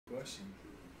question.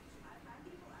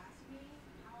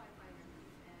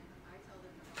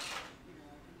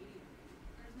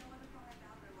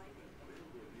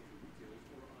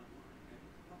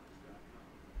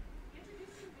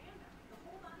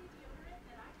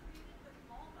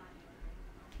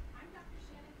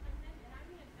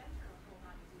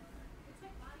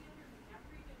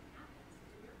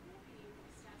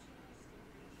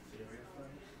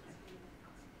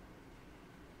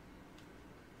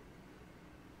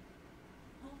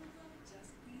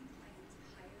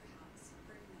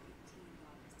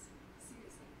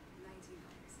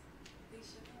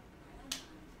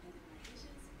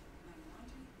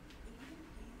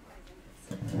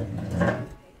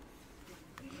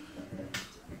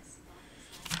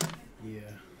 Yeah.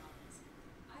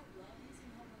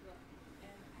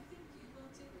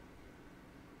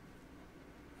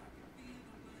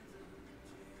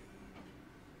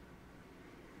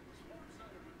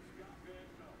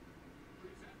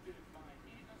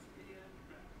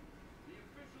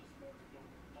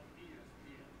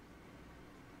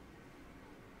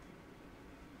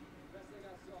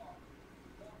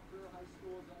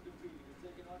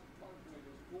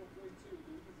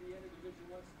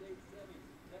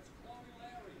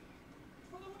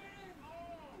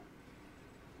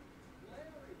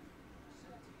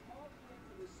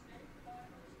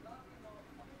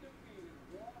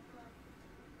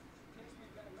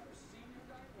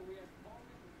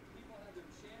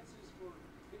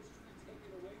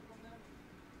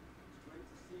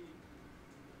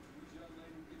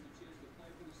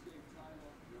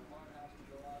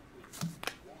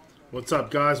 What's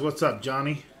up, guys? What's up,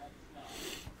 Johnny?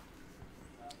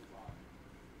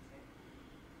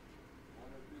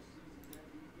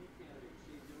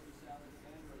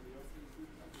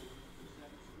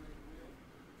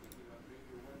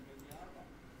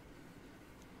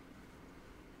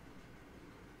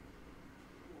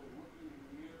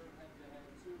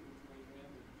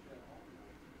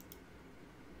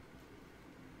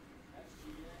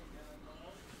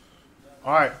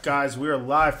 All right, guys, we are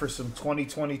live for some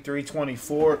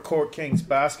 2023-24 Court Kings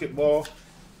basketball.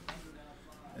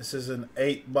 This is an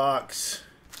 8-box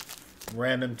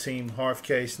random team half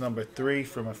case number 3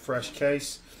 from a fresh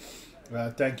case.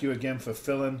 Thank you again for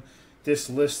filling this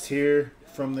list here.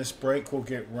 From this break, will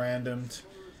get randomed,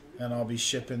 and I'll be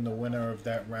shipping the winner of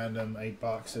that random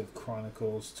 8-box of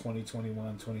Chronicles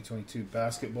 2021-2022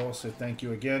 basketball. So thank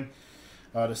you again.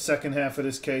 The second half of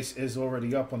this case is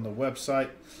already up on the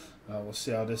website. We'll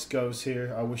see how this goes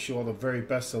here. I wish you all the very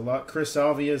best of luck. Chris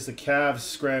Alviez, the Cavs.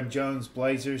 Scram Jones,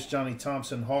 Blazers. Johnny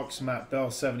Thompson, Hawks. Matt Bell,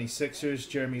 76ers.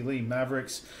 Jeremy Lee,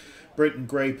 Mavericks. Britton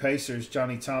Gray, Pacers.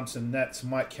 Johnny Thompson, Nets.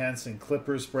 Mike Hansen,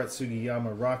 Clippers. Brett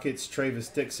Sugiyama, Rockets. Travis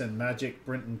Dixon, Magic.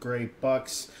 Britton Gray,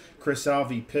 Bucks. Chris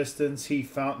Alvey, Pistons.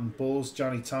 Heath Fountain, Bulls.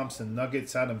 Johnny Thompson,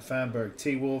 Nuggets. Adam Fanberg,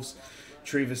 T-Wolves.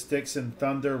 Travis Dixon,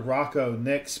 Thunder. Rocco,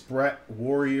 Knicks. Brett,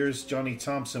 Warriors. Johnny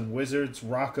Thompson, Wizards.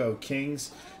 Rocco,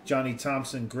 Kings. Johnny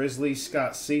Thompson, Grizzlies.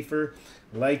 Scott Seifer,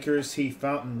 Lakers. Heath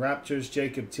Fountain, Raptors.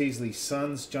 Jacob Teasley,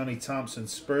 Suns. Johnny Thompson,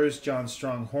 Spurs. John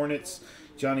Strong, Hornets.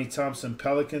 Johnny Thompson,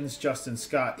 Pelicans. Justin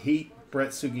Scott, Heat. Brett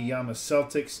Sugiyama,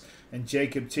 Celtics. And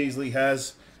Jacob Teasley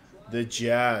has the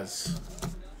Jazz.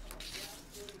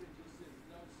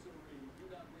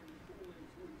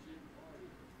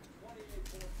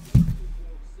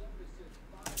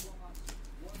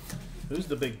 Who's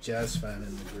the big Jazz fan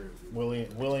in the group?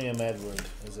 William Edward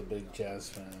is a big Jazz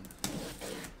fan.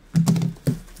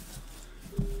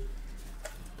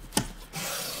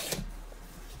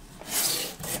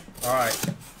 All right,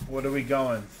 what are we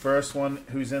going? First one,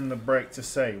 who's in the break to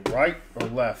say, right or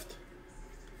left?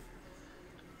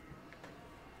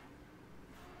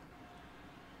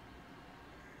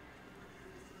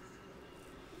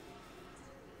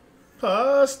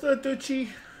 Pasta Ducci.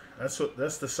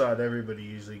 That's the side everybody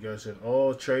usually goes in.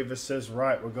 Oh, Travis says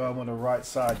right. We're going with the right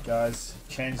side, guys.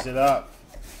 Changed it up.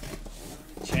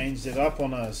 Changed it up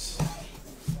on us.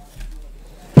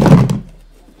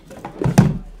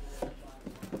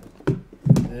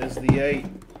 There's the 8.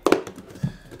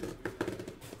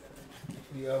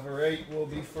 The other 8 will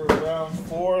be for round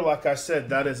 4. Like I said,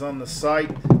 that is on the site.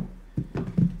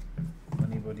 If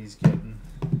anybody's getting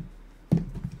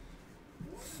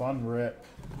fun rip.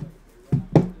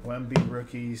 Wemby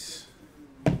rookies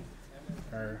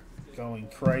are going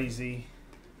crazy.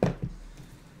 All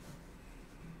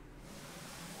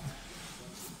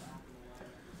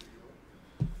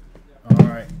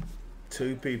right,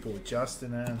 2 people,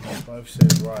 Justin and both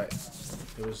said right.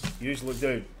 It was usually,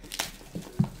 dude.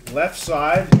 Left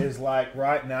side is like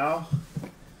right now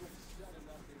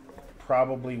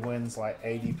probably wins like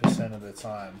 80% of the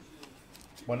time.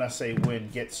 When I say win,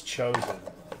 gets chosen,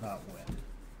 not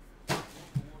win.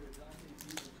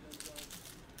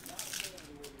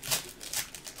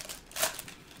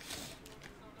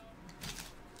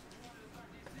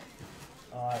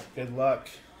 All right, good luck.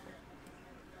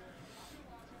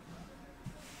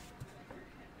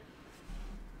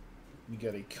 You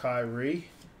got a Kyrie,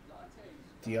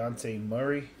 Dejounte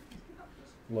Murray,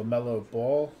 LaMelo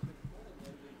Ball,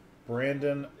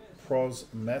 Brandon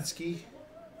Prozmetsky,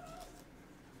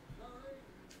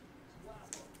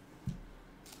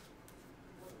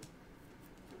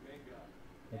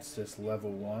 what's this,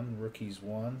 level 1, rookies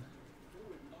 1.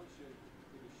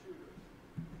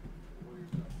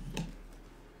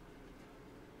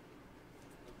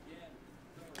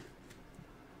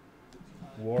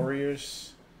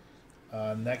 Warriors.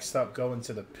 Next up, going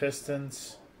to the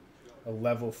Pistons. A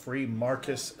level 3,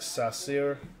 Marcus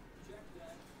Sasser.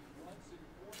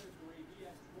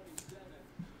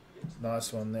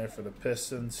 Nice one there for the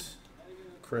Pistons.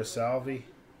 Chris Alvey.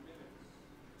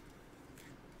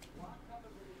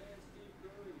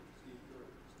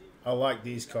 I like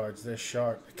these cards. They're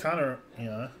sharp. Kind of, you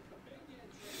know. I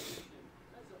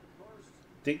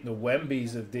think the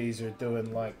Wembies of these are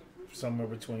doing like somewhere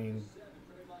between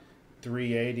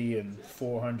 $380 and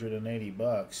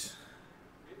 $480.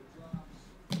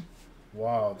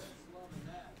 Wild.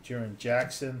 Jaren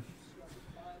Jackson.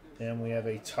 Then we have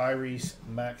a Tyrese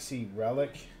Maxey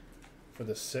relic for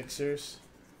the Sixers.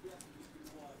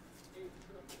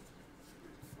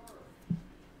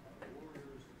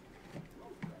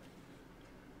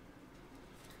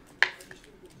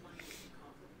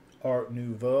 Art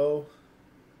Nouveau.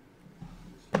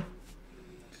 Is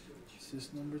this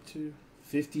number 2?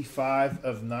 55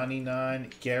 of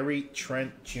 99. Gary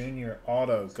Trent Jr.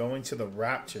 auto going to the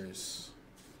Raptors.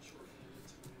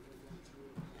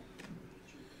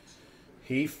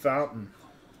 Heath Fountain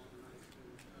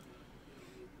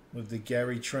with the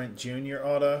Gary Trent Jr.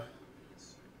 auto.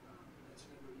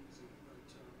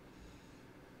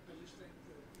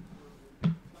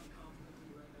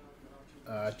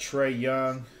 Trae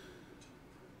Young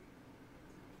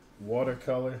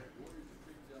watercolor.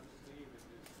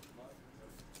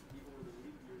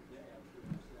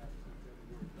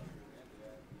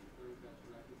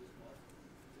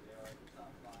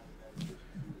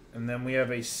 And then we have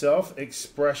a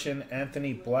self-expression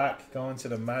Anthony Black going to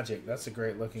the Magic. That's a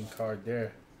great looking card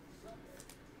there.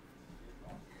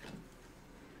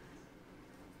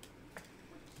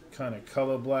 Kind of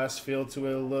color blast feel to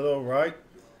it a little, right?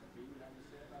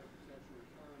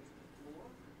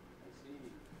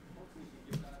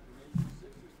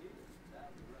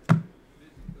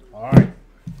 All right.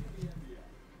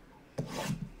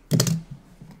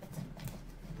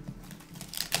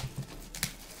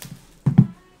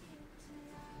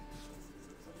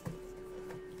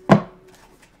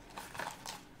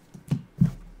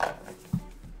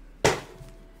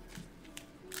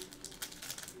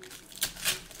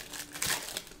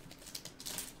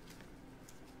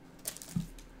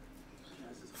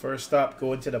 First up,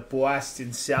 going to the Boston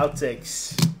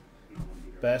Celtics.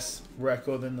 Best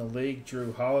record in the league,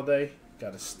 Drew Holiday.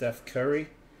 Got a Steph Curry.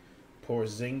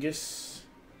 Porzingis.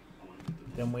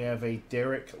 Then we have a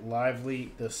Derek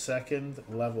Lively II,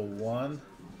 level 1.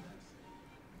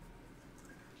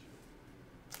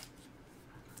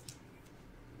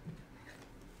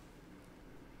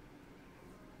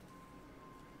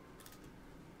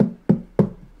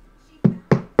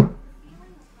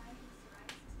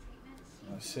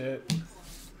 That's it.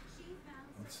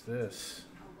 What's this?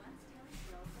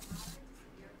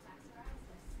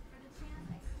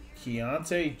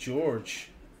 Keontae George.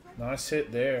 Nice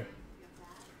hit there.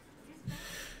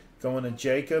 Going to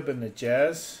Jacob and the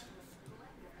Jazz.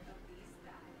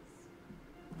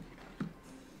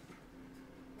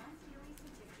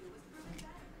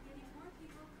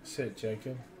 That's it,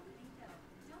 Jacob.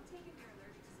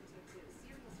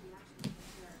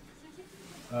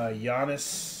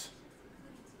 Giannis.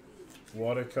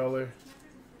 Watercolor.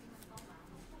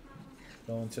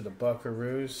 Going to the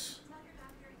Buckaroos.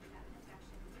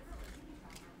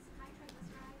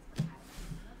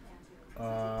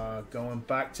 Going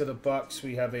back to the Bucks,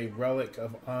 we have a relic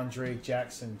of Andre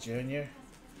Jackson Jr.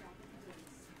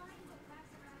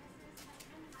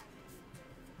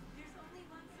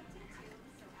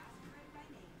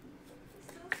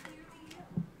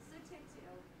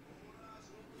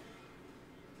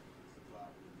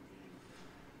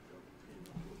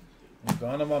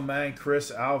 Going to my man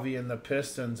Chris Alvey and the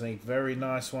Pistons. A very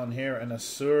nice one here. And a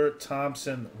Sir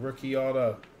Thompson rookie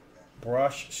auto.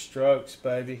 Brush strokes,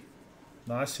 baby.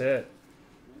 Nice hit.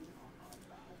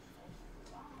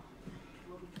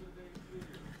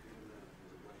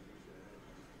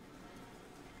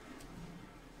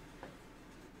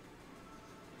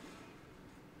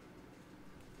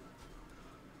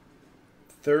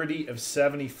 30 of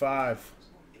 75.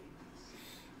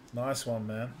 Nice one,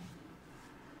 man.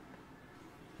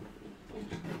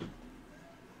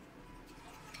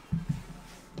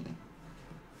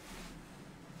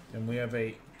 And we have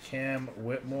a Cam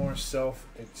Whitmore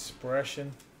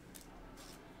self-expression.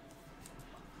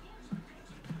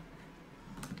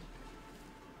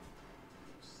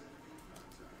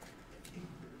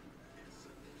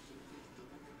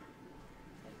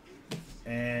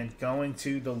 And going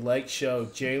to the Lake Show,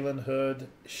 Jalen Hood,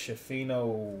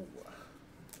 Shafino.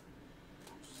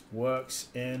 Works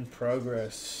in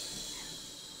progress.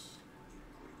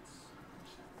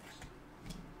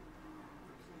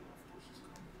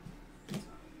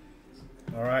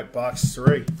 All right, box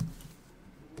 3.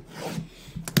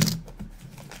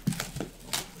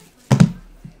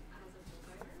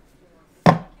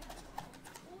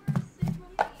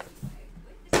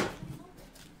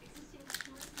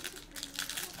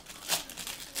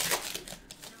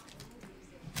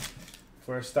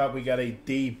 First up, we got a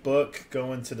D Book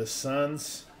going to the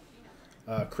Suns.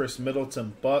 Chris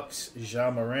Middleton, Bucks.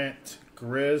 Ja Morant,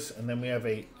 Grizz. And then we have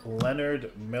a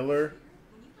Leonard Miller,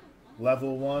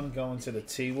 level 1, going to the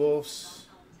T-Wolves.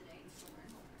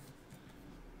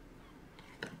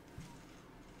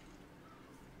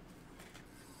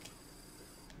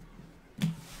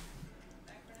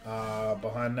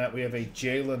 Behind that, we have a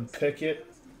Jalen Pickett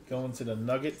going to the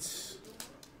Nuggets.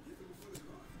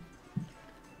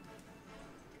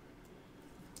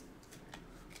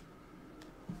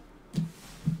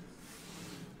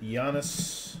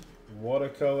 Giannis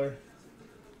watercolor.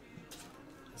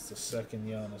 It's the second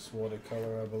Giannis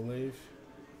watercolor, I believe.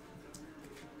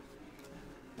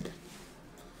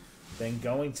 Then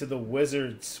going to the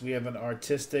Wizards, we have an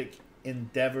Artistic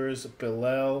Endeavors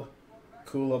Bilal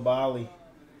Coulibaly.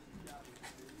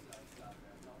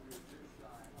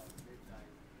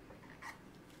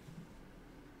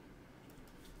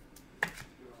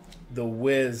 The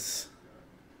Wiz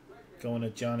going to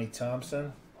Johnny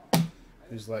Thompson.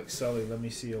 Who's like, Sully, let me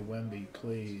see a Wemby,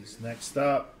 please. Next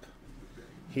up,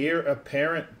 here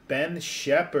apparent Ben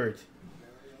Shepherd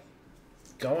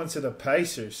going to the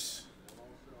Pacers.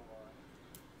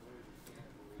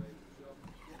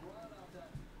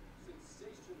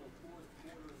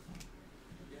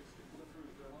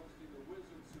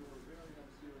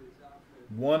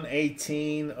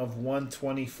 $118 of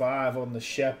 125 on the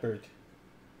Shepherd.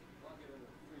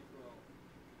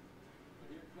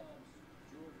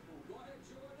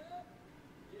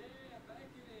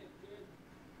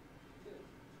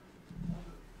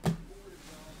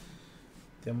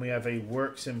 Then we have a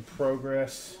Works in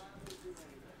Progress,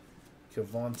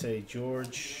 Kevonte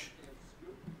George.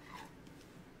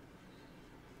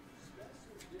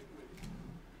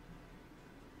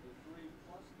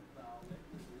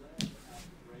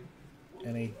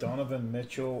 And a Donovan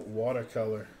Mitchell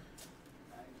watercolor.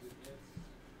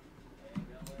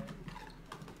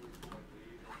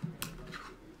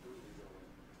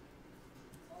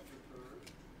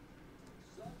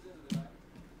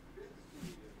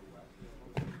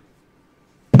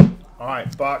 All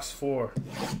right, box 4.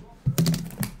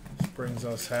 This brings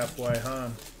us halfway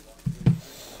home.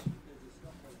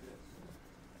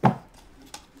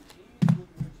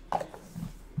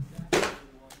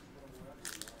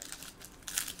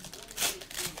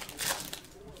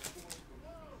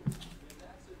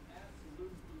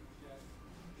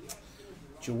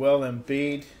 Joel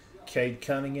Embiid, Cade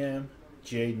Cunningham,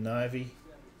 Jaden Ivey.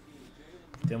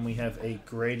 Then we have a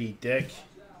Grady Dick.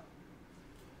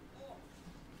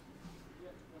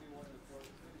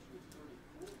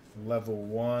 Level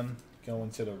 1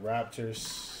 going to the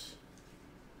Raptors.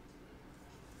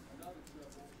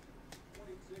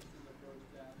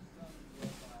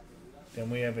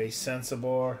 Then we have a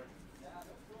Sensabaugh.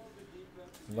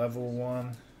 Level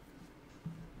 1.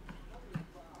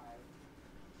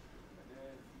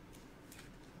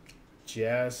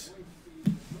 Jazz.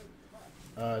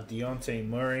 Deontay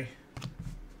Murray.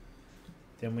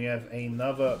 Then we have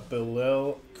another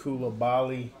Bilal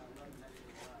Coulibaly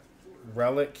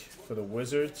relic for the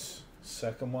Wizards.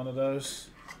 Second one of those.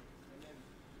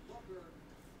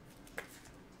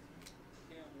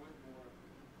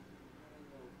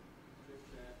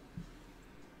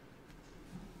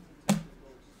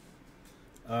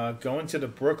 Going to the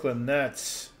Brooklyn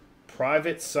Nets.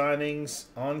 Private signings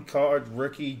on card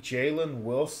rookie Jalen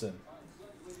Wilson.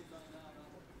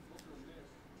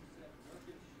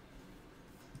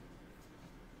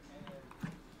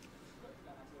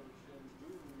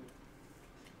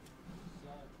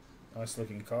 Nice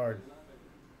looking card.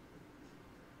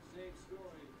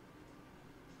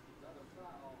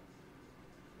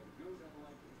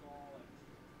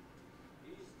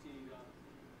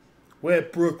 Where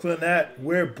Brooklyn at?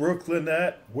 Where Brooklyn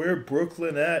at? Where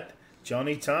Brooklyn at?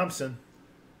 Johnny Thompson.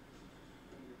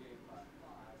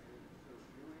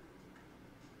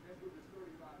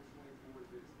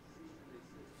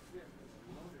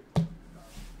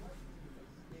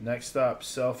 Next up,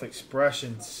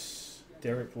 Self-Expressions.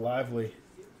 Derek Lively.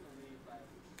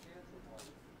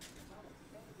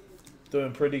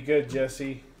 Doing pretty good,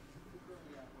 Jesse.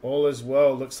 All is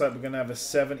well. Looks like we're going to have a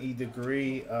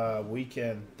 70-degree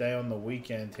weekend. Day on the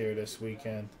weekend here this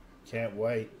weekend. Can't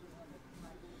wait.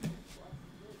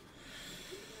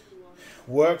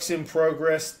 Works in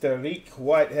progress. Tariq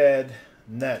Whitehead,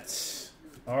 Nets.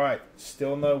 All right.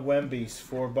 Still no Wemby's.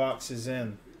 4 boxes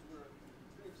in.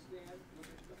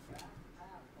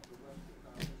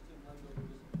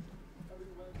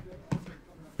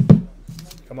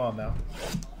 Come on now.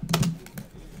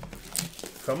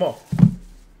 Come on.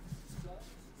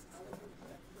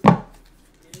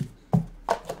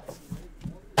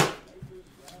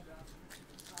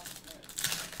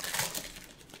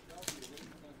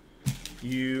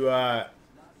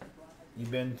 You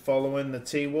been following the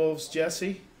T-Wolves,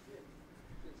 Jesse?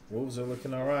 Wolves are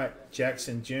looking all right.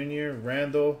 Jackson Jr.,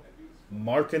 Randall,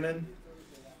 Markkanen.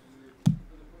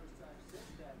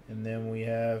 And then we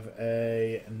have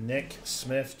a Nick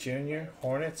Smith Jr.,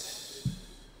 Hornets.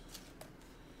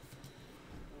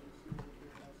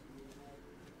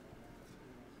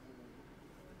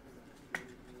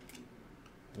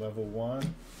 Level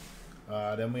 1.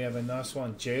 Then we have a nice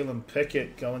one. Jalen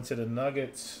Pickett going to the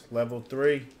Nuggets. Level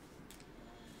 3.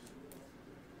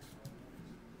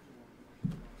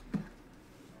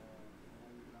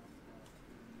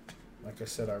 Like I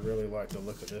said, I really like the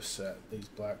look of this set. These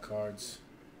black cards.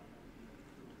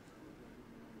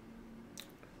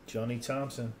 Johnny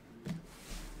Thompson.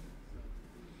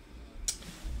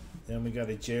 Then we got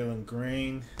a Jalen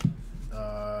Green.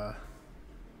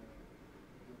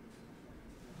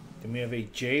 Then we have a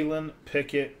Jalen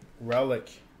Pickett relic.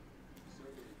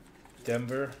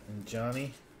 Denver and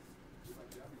Johnny.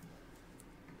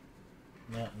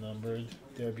 Not numbered.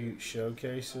 Debut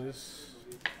showcases.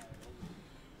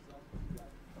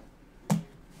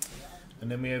 And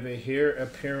then we have a here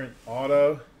apparent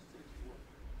auto.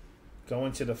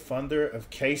 Going to the Thunder of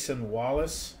Cason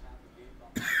Wallace.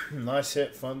 Nice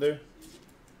hit, Thunder.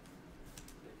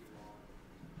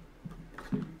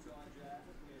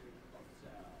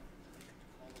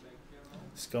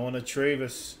 It's going to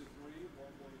Travis.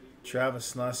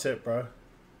 Travis, nice hit, bro.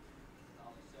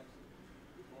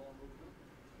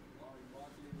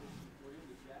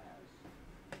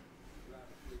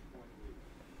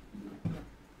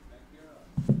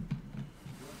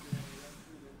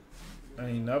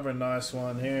 Another nice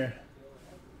one here.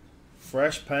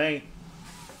 Fresh paint.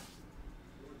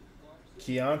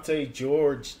 Keontae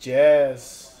George,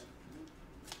 Jazz.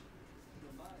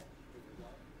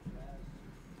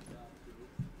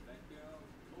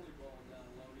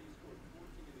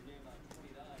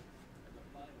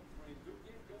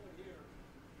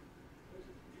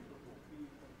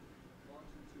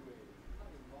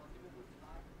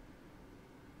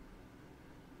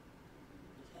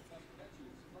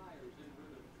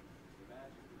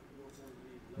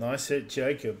 Nice hit,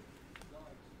 Jacob.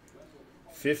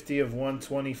 50 of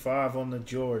 125 on the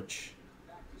George.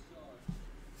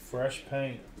 Fresh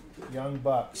paint. Young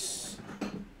Bucks.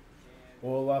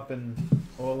 All up in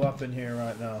here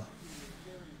right now.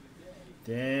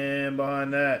 Then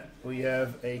behind that, we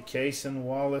have a Cason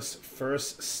Wallace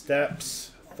First Steps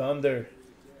Thunder.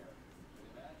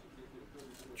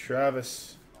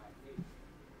 Travis.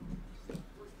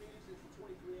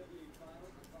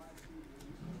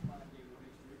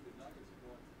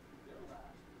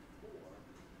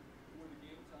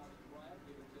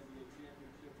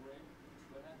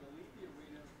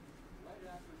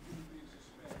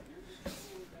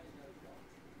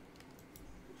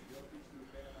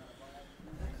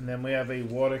 And then we have a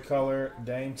watercolor,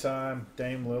 Dame Time,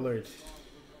 Dame Lillard.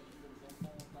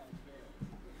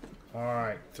 All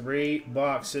right, 3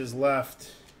 boxes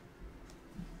left.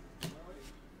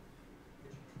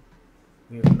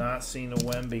 We have not seen a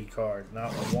Wemby card,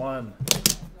 not one.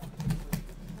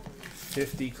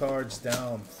 50 cards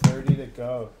down, 30 to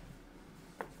go.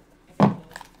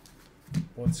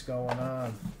 What's going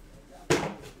on?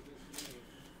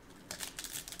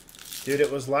 Dude,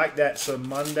 it was like that. So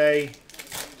Monday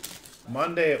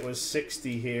it was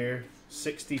 60 here,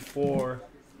 64.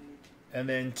 And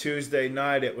then Tuesday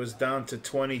night it was down to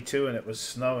 22 and it was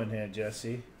snowing here,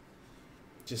 Jesse.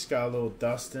 Just got a little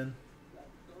dusting.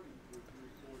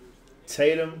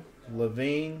 Tatum,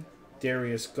 Levine,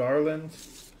 Darius Garland.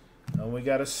 And we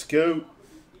got a Scoot.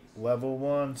 Level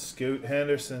 1, Scoot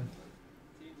Henderson.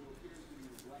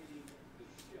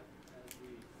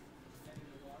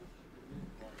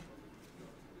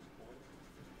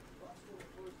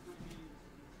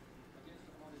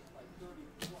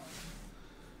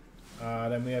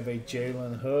 we have a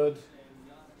Jalen Hood,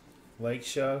 Lake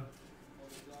Show.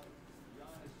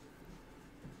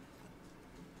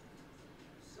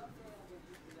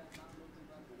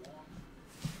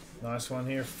 Nice one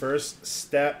here. First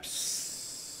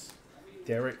Steps,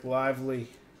 Derek Lively,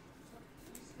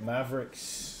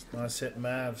 Mavericks. Nice hit,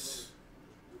 Mavs.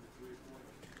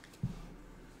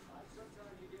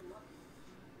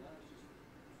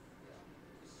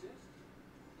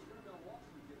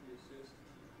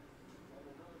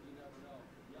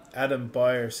 Adam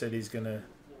Byer said he's going to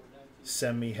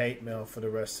send me hate mail for the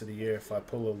rest of the year if I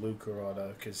pull a Luka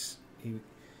auto, because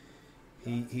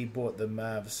he bought the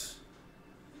Mavs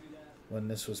when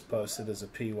this was posted as a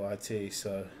PYT.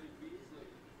 So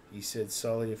he said,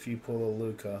 Sully, if you pull a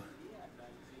Luka.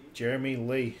 Jeremy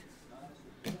Lee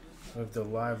with the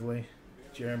Lively.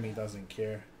 Jeremy doesn't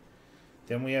care.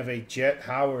 Then we have a Jet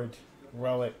Howard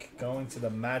relic going to the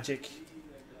Magic.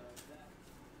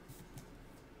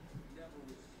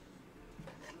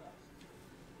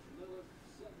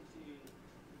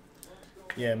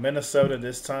 Yeah, Minnesota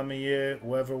this time of year,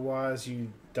 weather-wise,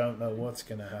 you don't know what's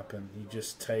going to happen. You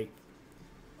just take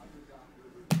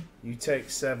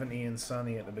 70 and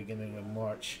sunny at the beginning of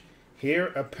March. Here,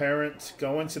 apparent,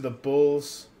 going to the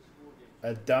Bulls,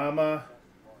 Adama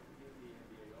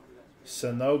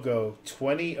Sanogo,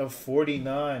 20 of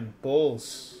 49,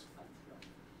 Bulls.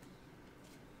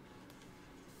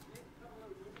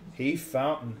 Heath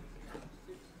Fountain.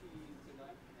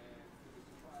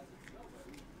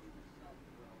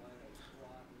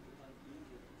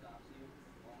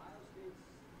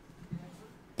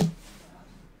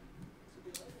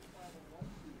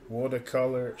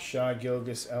 Watercolor, Shai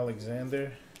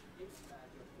Gilgeous-Alexander.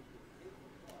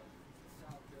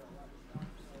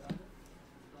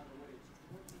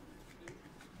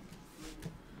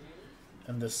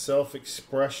 And the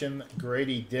self-expression,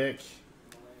 Grady Dick,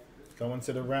 going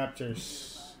to the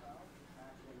Raptors.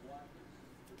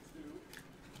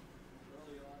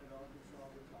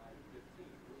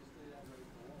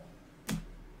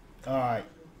 All right,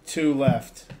 2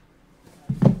 left.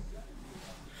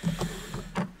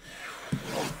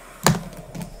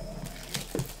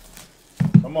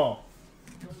 Come on.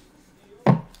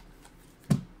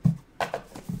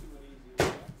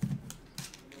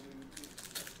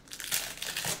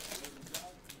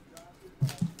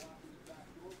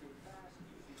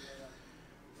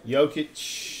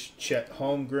 Jokic, Chet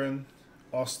Holmgren,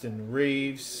 Austin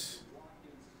Reeves.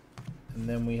 And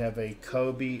then we have a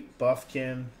Kobe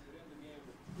Buffkin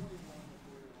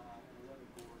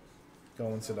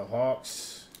going to the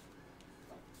Hawks.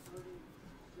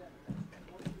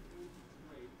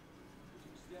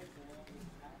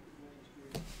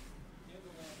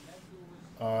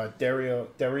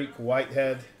 Derek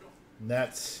Whitehead,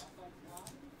 Nets.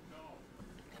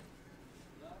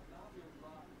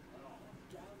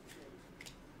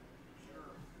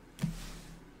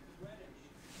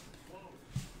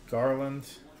 Garland.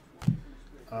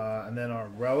 And then our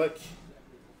relic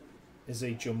is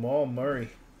a Jamal Murray,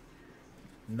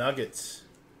 Nuggets.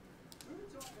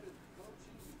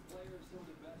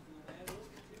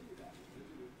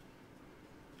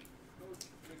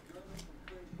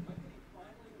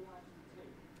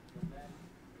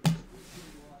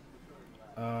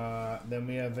 Then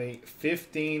we have a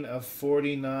 15 of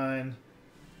 49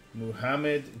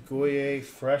 Muhammad Goye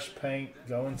fresh paint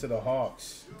going to the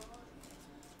Hawks.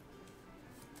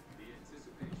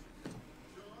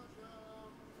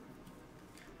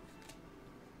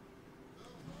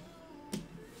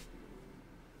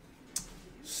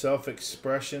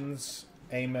 Self-expressions,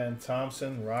 Amen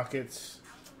Thompson, Rockets.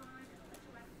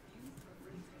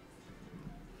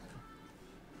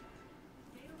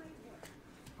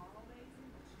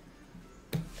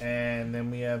 And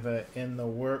then we have a in the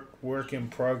work in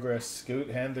progress, Scoot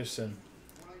Henderson.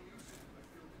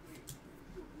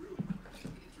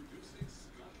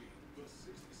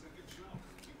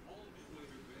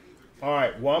 All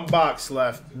right, 1 box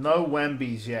left. No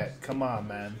Wembies yet. Come on,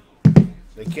 man.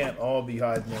 They can't all be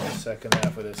hiding in the second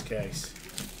half of this case.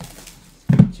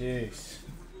 Jeez.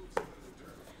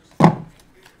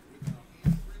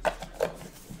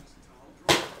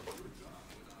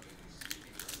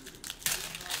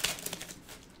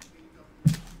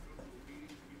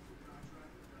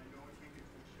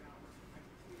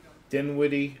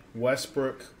 Dinwiddie,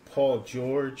 Westbrook, Paul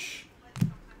George.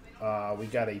 We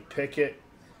got a Pickett.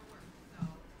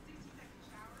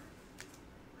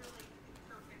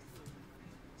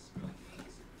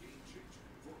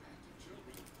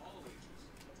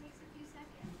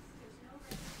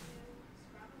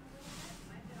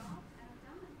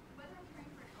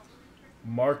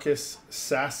 Marcus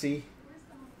Sassy.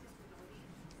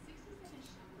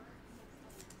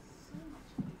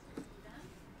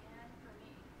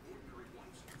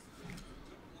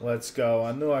 Let's go.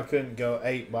 I knew I couldn't go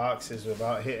 8 boxes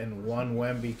without hitting one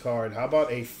Wemby card. How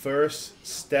about a First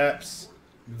Steps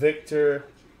Victor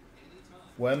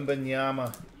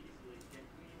Wembanyama?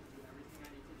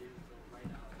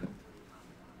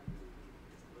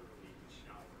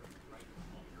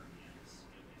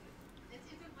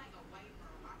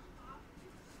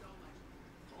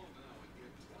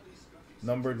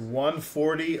 Numbered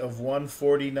 140 of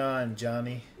 149,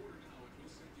 Johnny.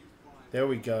 There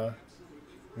we go.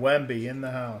 Wemby in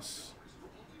the house.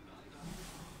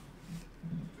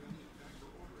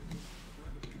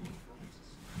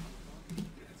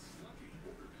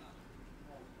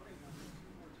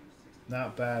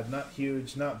 Not bad. Not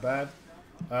huge. Not bad.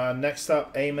 Next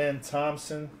up, Amen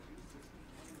Thompson.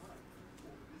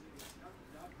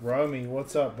 Romy,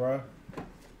 what's up, bro?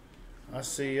 I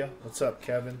see ya. What's up,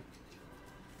 Kevin?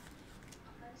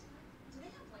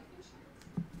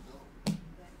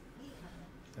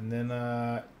 And then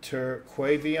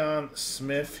Terquavion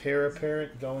Smith, heir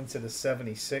apparent, going to the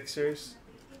 76ers.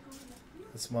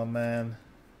 That's my man.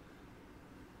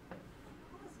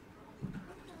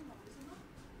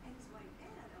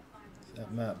 Is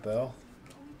that Matt Bell?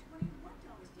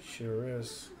 Sure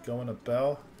is. Going to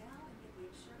Bell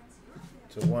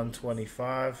to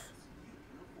 125.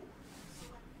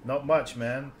 Not much,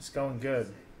 man. It's going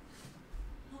good.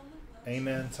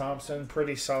 Amen Thompson,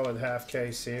 pretty solid half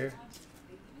case here.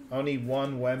 Only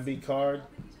one Wemby card.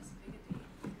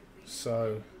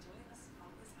 So,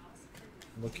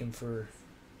 looking for...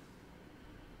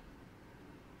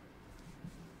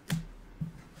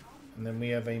 And then we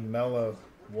have a Mellow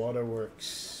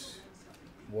Waterworks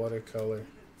watercolor.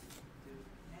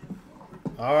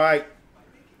 Alright.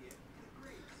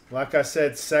 Like I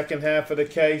said, second half of the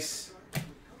case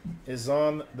is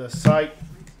on the site.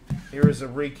 Here is a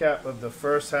recap of the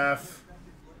first half.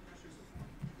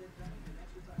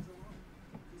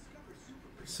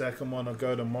 Second one will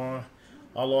go tomorrow.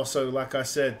 I'll also, like I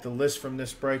said, the list from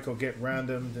this break will get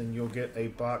randomed, and you'll get a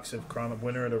box of Chronicles.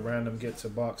 Winner of the random gets a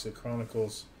box of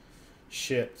Chronicles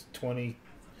shit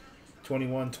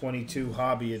 21-22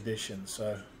 hobby edition.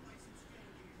 So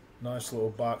nice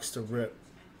little box to rip.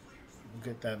 We'll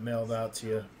get that mailed out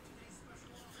to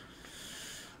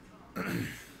you.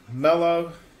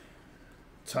 Mello,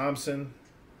 Thompson,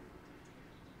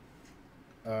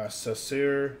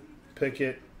 Sasir,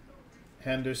 Pickett,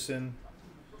 Henderson,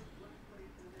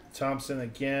 Thompson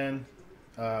again,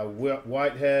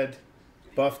 Whitehead,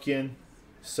 Buffkin,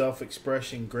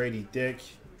 Self-Expression, Grady Dick.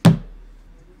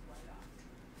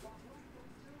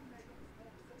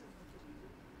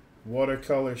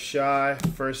 Watercolor Shy,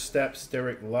 First Steps,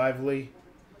 Derek Lively,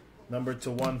 numbered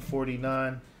to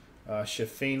 149,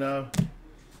 Shafino,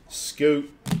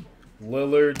 Scoot,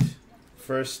 Lillard,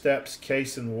 First Steps,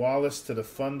 Case and Wallace to the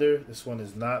Thunder. This one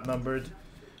is not numbered.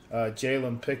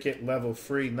 Jalen Pickett, Level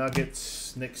 3,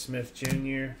 Nuggets, Nick Smith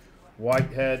Jr.,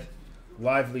 Whitehead,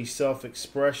 Lively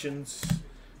Self-Expressions,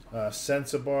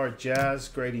 Sensabar, Jazz,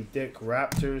 Grady Dick,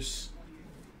 Raptors,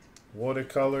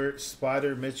 Watercolor,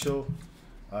 Spider, Mitchell,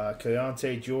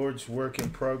 Keontae George, Work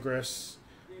in Progress,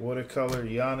 Watercolor,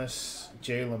 Giannis,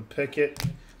 Jalen Pickett,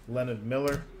 Leonard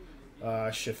Miller,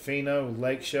 Shafino,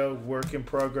 Lake Show, Work in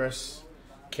Progress,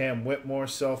 Cam Whitmore,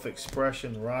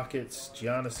 Self-Expression, Rockets,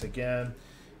 Giannis again,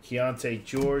 Keontae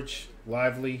George,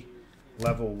 Lively,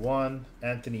 Level 1,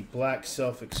 Anthony Black,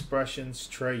 Self-Expressions,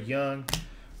 Trey Young,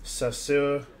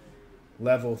 Sasur,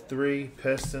 Level 3,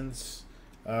 Pistons,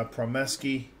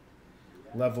 Promeski,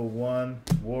 Level 1,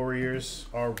 Warriors,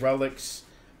 our Relics,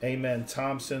 Amen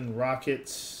Thompson,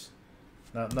 Rockets,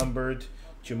 not numbered,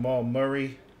 Jamal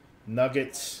Murray,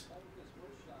 Nuggets,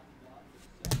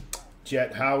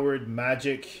 Jet Howard,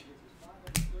 Magic,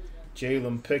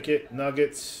 Jalen Pickett,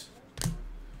 Nuggets,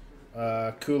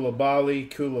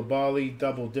 Koulibaly,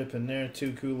 double dip in there,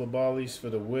 2 Koulibalys for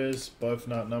the Wiz, both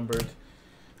not numbered.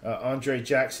 Andre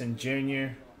Jackson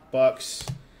Jr., Bucks,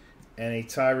 and a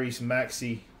Tyrese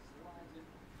Maxey,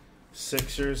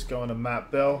 Sixers, going to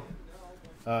Matt Bell.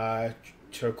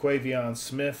 Terquavion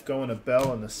Smith going to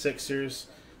Bell and the Sixers.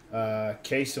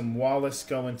 Kasem Wallace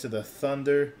going to the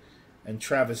Thunder and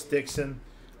Travis Dixon.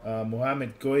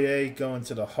 Mohamed Goye going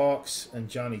to the Hawks and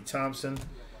Johnny Thompson.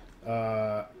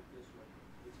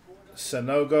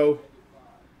 Sanogo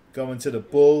going to the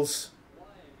Bulls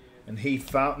and Heath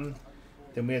Fountain.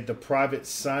 Then we had the private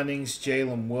signings,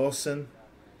 Jalen Wilson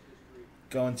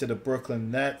going to the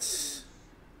Brooklyn Nets.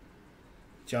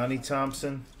 Johnny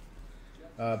Thompson.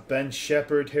 Ben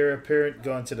Shepard, here apparent,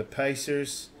 going to the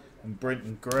Pacers and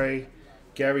Brenton Gray.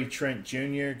 Gary Trent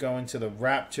Jr. going to the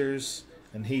Raptors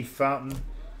and Heath Fountain.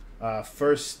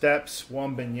 First Steps,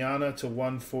 Wembanyama to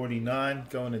 149,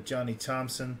 going to Johnny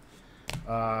Thompson.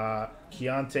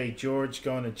 Keontae George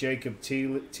going to Jacob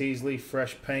Teasley,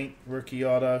 fresh paint, rookie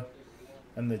auto.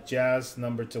 And the Jazz,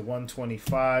 number to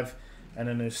 125. And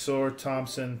an Usor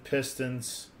Thompson,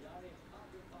 Pistons,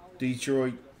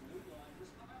 Detroit,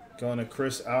 going to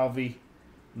Chris Alvey,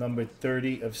 number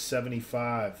 30 of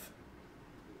 75.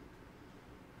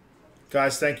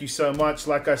 Guys, thank you so much.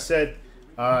 Like I said,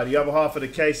 the other half of the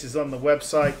case is on the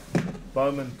website.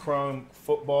 Bowman Chrome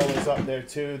Football is up there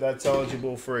too. That's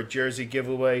eligible for a jersey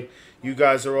giveaway. You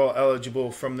guys are all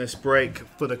eligible from this break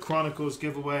for the Chronicles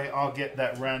giveaway. I'll get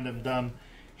that random done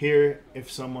here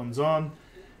if someone's on,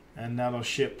 and that'll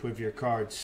ship with your cards.